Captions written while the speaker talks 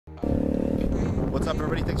What's up,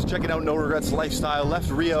 everybody? Thanks for checking out No Regrets Lifestyle.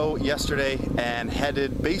 Left Rio yesterday and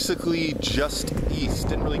headed basically just east.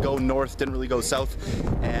 Didn't really go north, didn't really go south,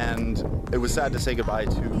 and it was sad to say goodbye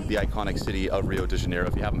to the iconic city of Rio de Janeiro.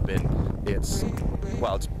 If you haven't been, it's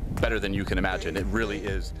better than you can imagine. It really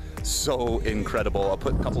is so incredible. I'll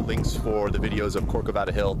put a couple links for the videos of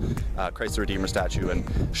Corcovado Hill, Christ the Redeemer statue, and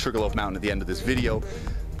Sugarloaf Mountain at the end of this video.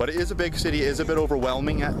 But it is a big city, it is a bit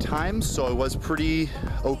overwhelming at times, so I was pretty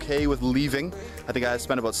okay with leaving. I think I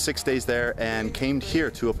spent about 6 days there and came here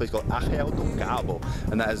to a place called Arraial do Cabo,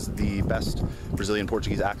 and that is the best Brazilian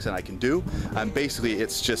Portuguese accent I can do. And basically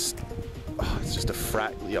it's just a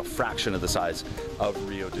fraction of the size of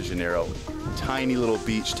Rio de Janeiro. Tiny little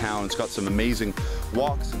beach town. It's got some amazing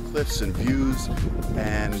walks and cliffs and views,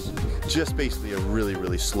 and just basically a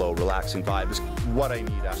really slow, relaxing vibe is what I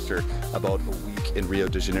need after about a week in Rio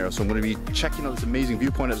de Janeiro. So I'm going to be checking out this amazing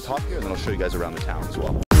viewpoint at the top here, and then I'll show you guys around the town as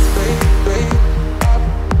well.